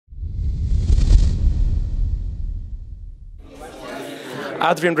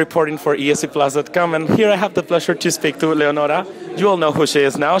Adrian reporting for ESCplus.com, and here I have the pleasure to speak to Leonora. You all know who she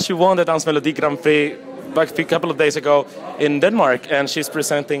is now. She won the Dance Melody Grand Prix back a couple of days ago in Denmark, and she's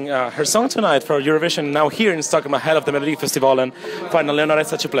presenting her song tonight for Eurovision now here in Stockholm ahead of the Melodifestivalen Final. Leonora,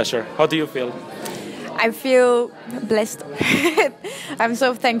 it's such a pleasure. How do you feel? I feel blessed. I'm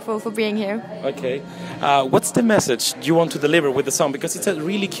so thankful for being here. Okay. What's the message you want to deliver with the song? Because it's a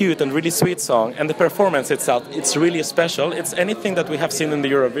really cute and really sweet song, and the performance itself, it's really special. It's anything that we have seen in the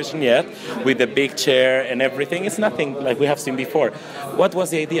Eurovision yet, with the big chair and everything. It's nothing like we have seen before. What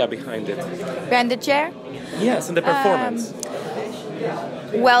was the idea behind it? Behind the chair? Yes, and the performance.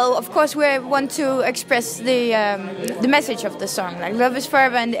 Well, of course, we want to express the message of the song, like love is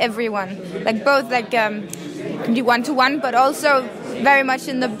forever and everyone, like both like can be one-to-one, but also very much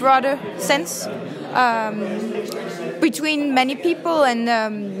in the broader sense between many people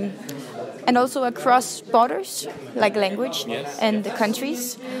and also across borders, like language and the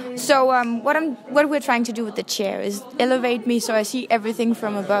countries. So what we're trying to do with the chair is elevate me so I see everything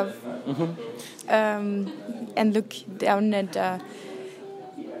from above, and look down and.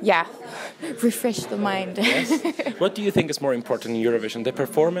 Refresh the mind. Yes. What do you think is more important in Eurovision? The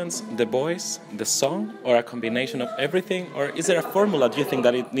performance, the voice, the song, or a combination of everything? Or is there a formula, do you think,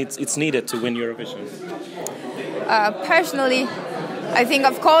 that it's needed to win Eurovision? Personally, I think,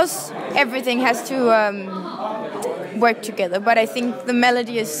 of course, everything has to work together, but I think the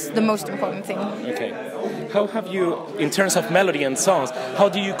melody is the most important thing. Okay. How have you, in terms of melody and songs, how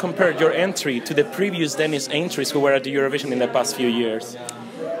do you compare your entry to the previous Danish entries who were at the Eurovision in the past few years?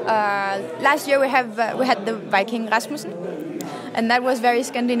 Last year we had the Viking Rasmussen, and that was very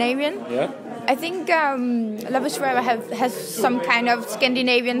Scandinavian. Yeah. I think Love Is Forever has some kind of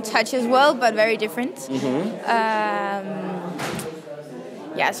Scandinavian touch as well, but very different. So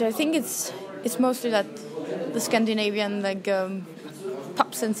I think it's mostly that the Scandinavian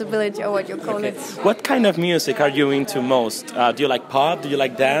pop sensibility, or what you call it. What kind of music are you into most? Do you like pop? Do you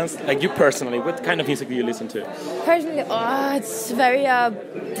like dance? Like you personally, what kind of music do you listen to? Personally, it's very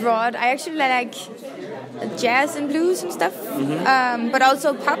broad. I actually like jazz and blues and stuff, but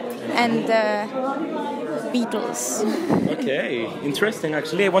also pop and Beatles. Okay, interesting.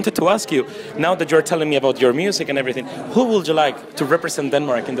 Actually, I wanted to ask you, now that you're telling me about your music and everything, who would you like to represent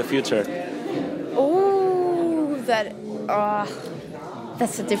Denmark in the future? Oh,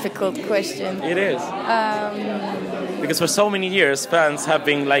 that's a difficult question. It is. Because for so many years, fans have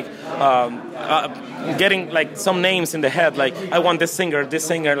been getting some names in the head, like I want this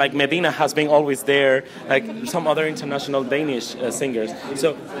singer, like Medina has been always there, like some other international Danish singers.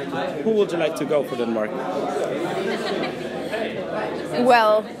 So, who would you like to go for Denmark?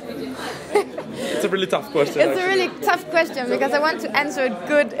 Well, it's a really tough question. It's a really tough question because I want to answer it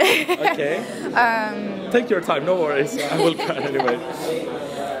good. Okay. Take your time, no worries. I will try anyway.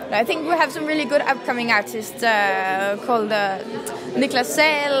 I think we have some really good upcoming artists called Niklas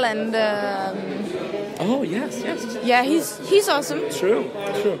Sahl and. Oh yes. Yeah, he's awesome. True.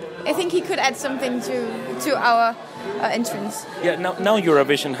 I think he could add something to our entrance. Yeah, now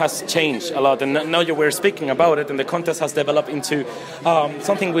Eurovision has changed a lot, and now you were speaking about it, and the contest has developed into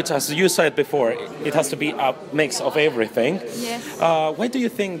something which, as you said before, it has to be a mix of everything. Yes. Why do you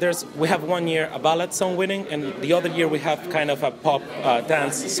think we have 1 year a ballad song winning, and the other year we have kind of a pop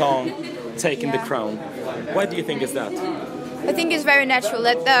dance song taking the crown? Why do you think is that? I think it's very natural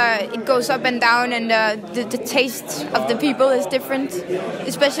that it goes up and down, and the taste of the people is different,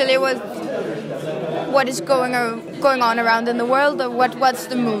 especially with what is going on around in the world, or what's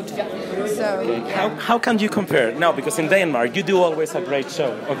the mood. So how can you compare now? Because in Denmark you do always a great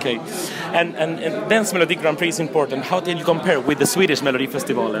show, okay, and Dance Melody Grand Prix is important. How do you compare with the Swedish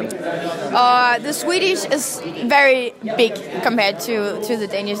Melodifestivalen? The Swedish is very big compared to the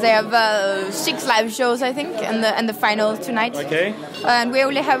Danish. They have 6 live shows, I think, and the final tonight. Okay. And we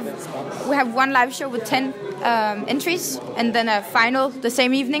have one live show with 10 entries, and then a final the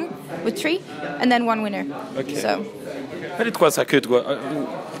same evening with 3, and then one winner. Okay. So. But it was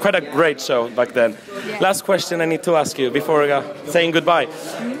quite a great show back then. Yeah. Last question I need to ask you before saying goodbye.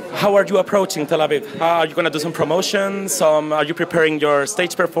 How are you approaching Tel Aviv? Are you going to do some promotions? Are you preparing your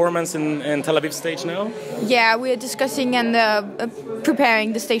stage performance in Tel Aviv stage now? Yeah, we are discussing and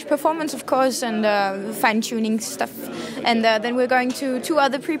preparing the stage performance, of course, and fine-tuning stuff. And then we're going to 2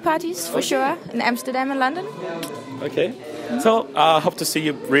 other pre-parties for sure, in Amsterdam and London. Okay. So I hope to see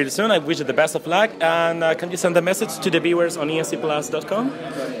you really soon. I wish you the best of luck. And can you send a message to the viewers on ESCplus.com?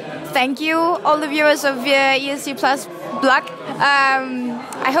 Thank you, all the viewers of ESCplus blog.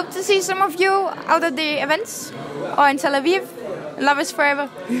 I hope to see some of you out at the events or in Tel Aviv. Love is forever.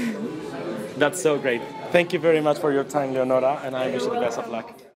 That's so great. Thank you very much for your time, Leonora, and I wish you the best of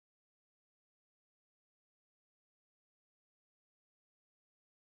luck.